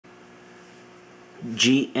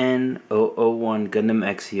GN-001 Gundam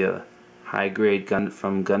Exia, high grade gun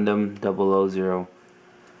from Gundam 000.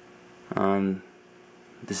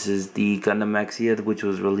 This is the Gundam Exia, which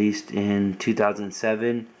was released in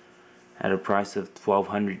 2007 at a price of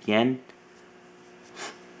 1,200 yen.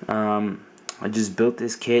 I just built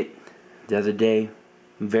this kit the other day.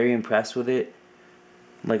 I'm very impressed with it.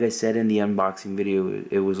 Like I said in the unboxing video,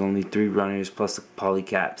 it was only 3 runners plus the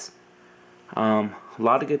polycaps. A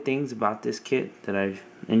lot of good things about this kit that I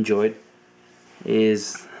enjoyed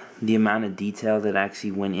is the amount of detail that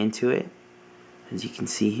actually went into it. As you can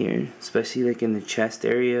see here, especially like in the chest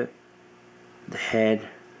area, the head,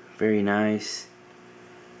 very nice.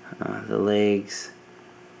 The legs,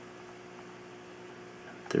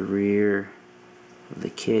 the rear of the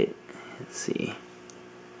kit. Let's see,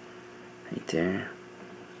 right there.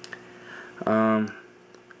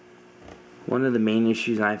 One of the main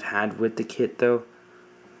issues I've had with the kit, though,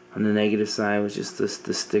 on the negative side, was just the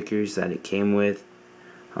stickers that it came with.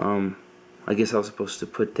 I guess I was supposed to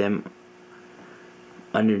put them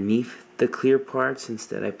underneath the clear parts.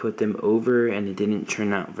 Instead, I put them over, and it didn't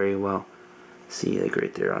turn out very well. See, like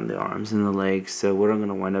right there on the arms and the legs. So what I'm going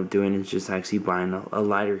to wind up doing is just actually buying a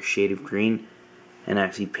lighter shade of green and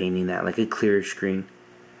actually painting that like a clearer screen.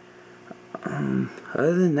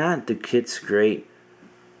 Other than that, the kit's great.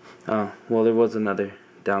 Well, there was another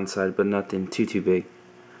downside, but nothing too big.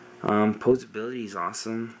 Posability is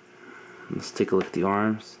awesome. Let's take a look at the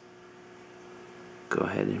arms. Go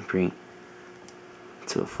ahead and bring it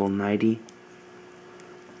to a full 90.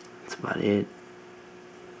 That's about it.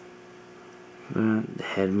 The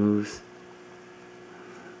head moves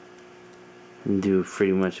and do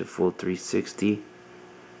pretty much a full 360.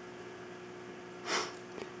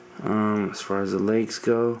 As far as the legs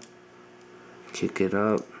go, kick it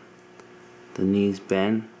up, the knees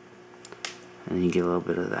bend, and you get a little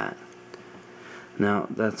bit of that. Now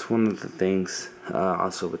that's one of the things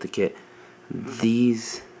also with the kit.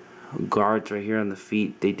 These guards right here on the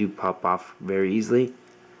feet, they do pop off very easily,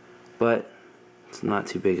 but it's not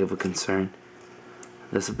too big of a concern.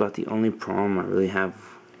 That's about the only problem I really have,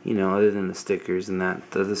 other than the stickers and that.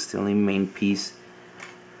 That's the only main piece.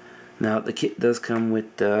 Now the kit does come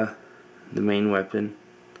with the main weapon.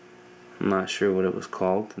 I'm not sure what it was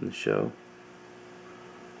called in the show.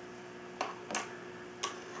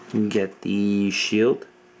 You can get the shield,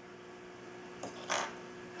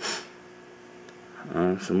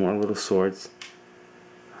 some more little swords,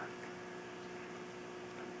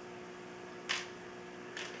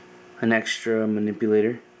 an extra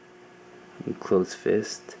manipulator, a closed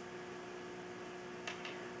fist,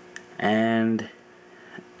 and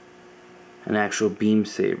an actual beam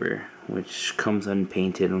saber, which comes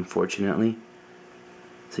unpainted, unfortunately.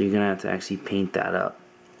 So you're gonna have to actually paint that up.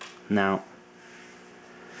 Now,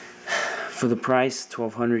 for the price,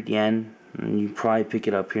 1,200 yen, and you probably pick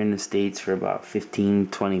it up here in the States for about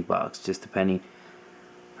 15-20 bucks, just depending.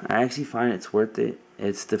 I actually find it's worth it.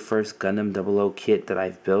 It's the first Gundam 00 kit that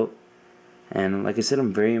I've built, and like I said,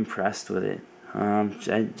 I'm very impressed with it.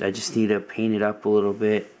 I just need to paint it up a little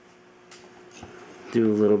bit,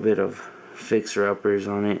 do a little bit of fixer-uppers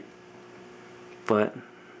on it, but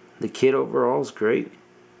the kit overall is great.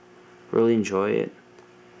 Really enjoy it.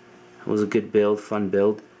 It was a good build, fun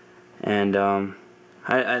build, and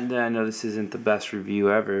I know this isn't the best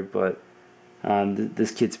review ever, but this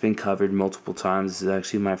kit's been covered multiple times. This is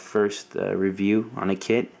actually my first review on a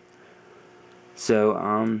kit.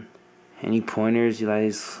 So any pointers you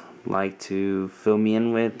guys like to fill me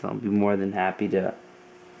in with, I'll be more than happy to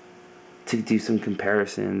do some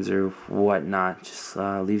comparisons or whatnot. Just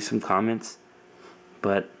leave some comments.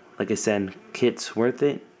 But like I said, kit's worth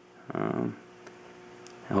it.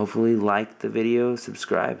 Hopefully like the video,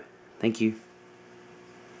 subscribe. Thank you.